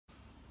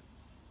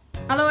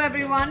Hello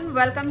everyone,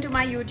 welcome to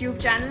my YouTube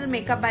channel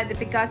Makeup by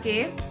Deepika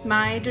K.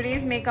 My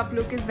today's makeup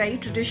look is very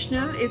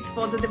traditional. It's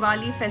for the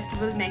Diwali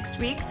festival next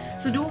week.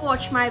 So do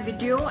watch my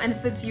video, and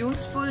if it's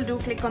useful, do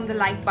click on the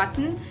like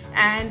button.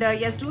 And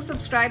yes, do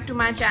subscribe to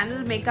my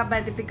channel Makeup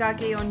by Deepika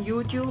K on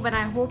YouTube. And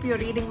I hope you're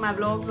reading my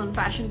vlogs on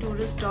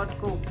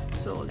fashiontourist.co.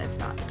 So let's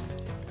start.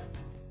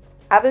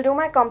 I will do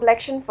my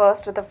complexion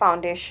first with a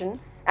foundation.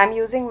 I'm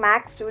using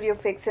MAC Studio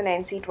Fix in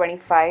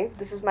NC25.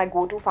 This is my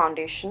go-to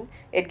foundation.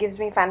 It gives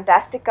me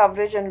fantastic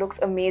coverage and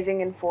looks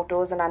amazing in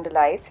photos and under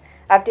lights.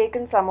 I've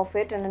taken some of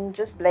it and I'm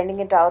just blending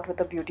it out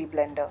with a beauty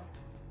blender.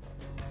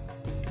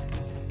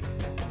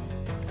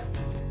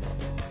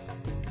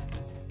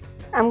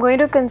 I'm going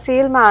to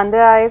conceal my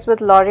under eyes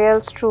with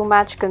L'Oreal's True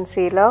Match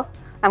Concealer.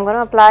 I'm going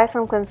to apply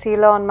some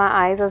concealer on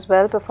my eyes as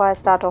well before I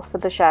start off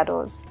with the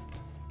shadows.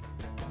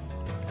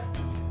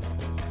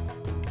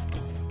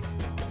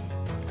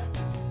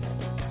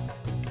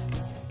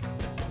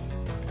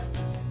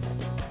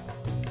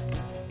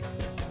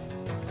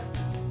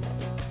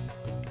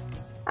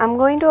 I'm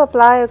going to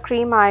apply a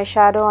cream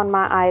eyeshadow on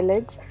my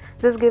eyelids.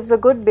 This gives a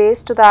good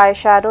base to the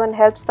eyeshadow and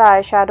helps the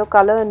eyeshadow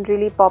color in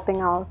really popping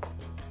out.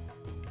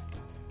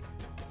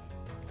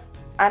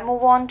 I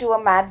move on to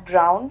a matte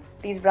brown.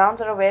 These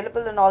browns are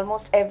available in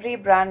almost every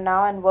brand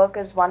now and work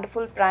as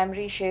wonderful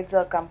primary shades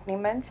or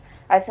accompaniments.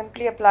 I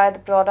simply apply the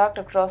product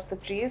across the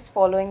crease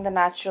following the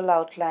natural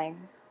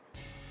outline.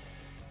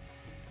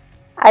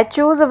 I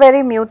choose a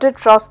very muted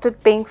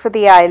frosted pink for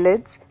the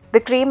eyelids. The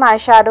cream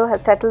eyeshadow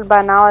has settled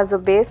by now as a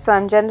base, so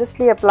I'm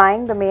generously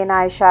applying the main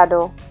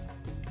eyeshadow.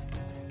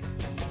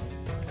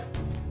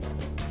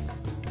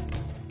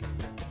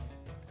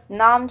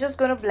 Now I'm just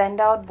going to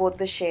blend out both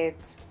the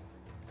shades.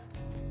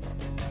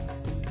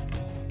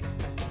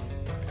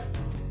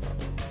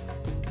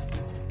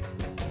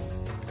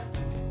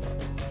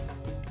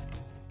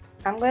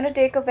 I'm going to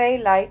take a very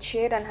light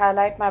shade and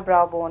highlight my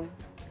brow bone.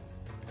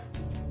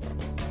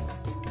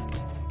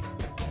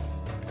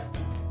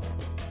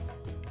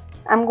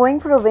 I'm going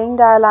for a winged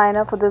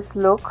eyeliner for this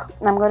look.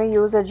 I'm going to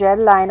use a gel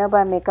liner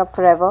by Makeup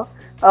Forever.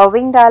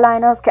 Winged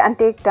eyeliners can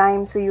take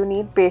time, so you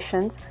need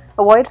patience.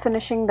 Avoid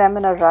finishing them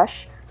in a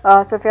rush.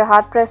 So if you're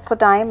hard pressed for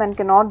time and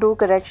cannot do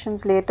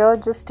corrections later,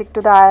 just stick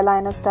to the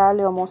eyeliner style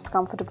you're most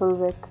comfortable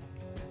with.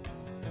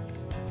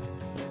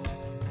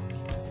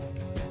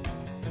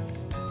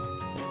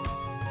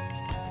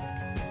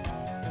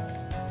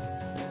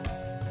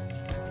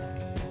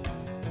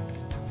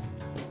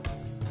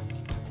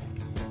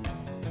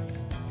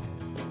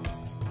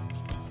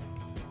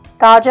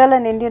 Kajal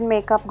and Indian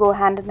makeup go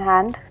hand in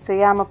hand, so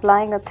yeah, I'm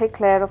applying a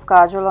thick layer of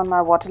kajal on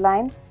my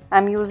waterline.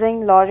 I'm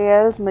using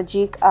L'Oreal's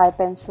Magigue eye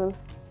pencil.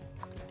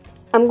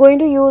 I'm going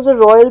to use a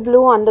royal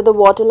blue under the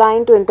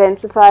waterline to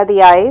intensify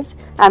the eyes.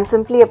 I'm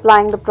simply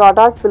applying the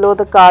product below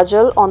the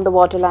kajal on the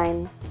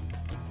waterline.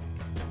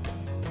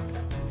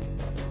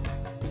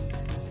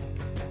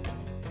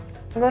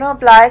 I'm going to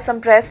apply some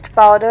pressed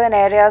powder in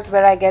areas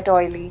where I get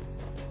oily.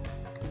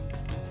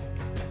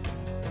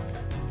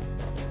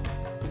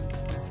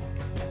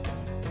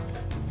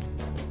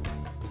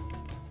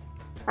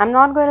 I'm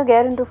not going to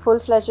get into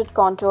full-fledged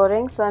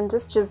contouring, so I'm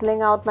just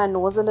chiseling out my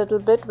nose a little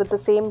bit with the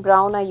same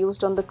brown I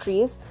used on the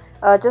crease.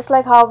 Just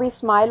like how we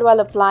smile while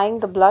applying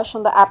the blush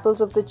on the apples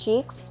of the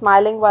cheeks,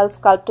 smiling while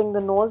sculpting the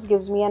nose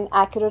gives me an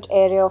accurate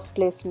area of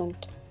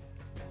placement.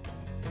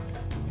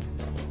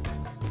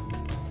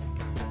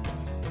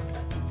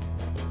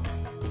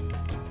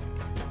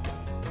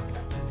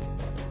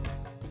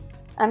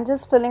 I'm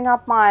just filling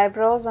up my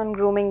eyebrows and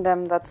grooming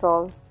them, that's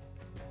all.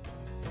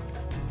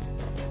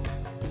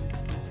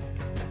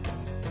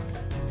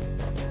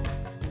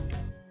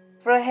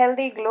 For a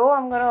healthy glow,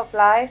 I'm going to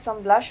apply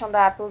some blush on the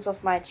apples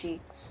of my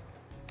cheeks.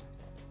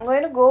 I'm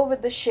going to go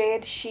with the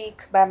shade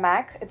CHIC by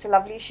MAC. It's a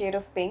lovely shade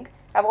of pink.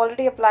 I've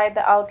already applied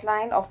the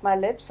outline of my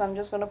lips, so I'm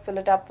just going to fill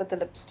it up with the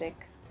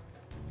lipstick.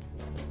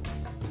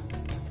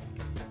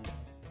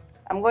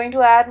 I'm going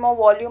to add more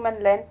volume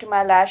and length to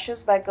my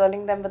lashes by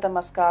curling them with a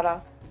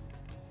mascara.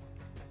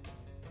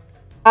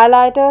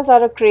 Highlighters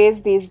are a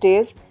craze these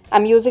days.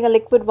 I'm using a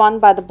liquid one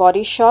by The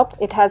Body Shop.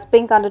 It has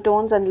pink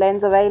undertones and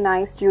lends a very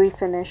nice dewy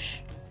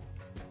finish.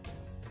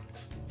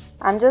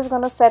 I'm just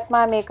going to set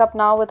my makeup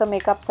now with a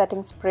makeup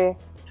setting spray.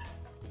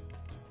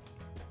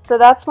 So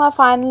that's my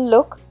final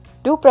look.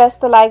 Do press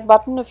the like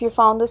button if you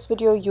found this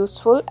video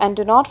useful, and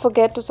do not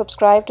forget to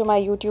subscribe to my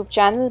YouTube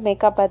channel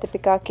Makeup by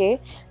Deepika K.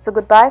 So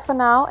goodbye for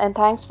now and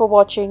thanks for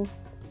watching.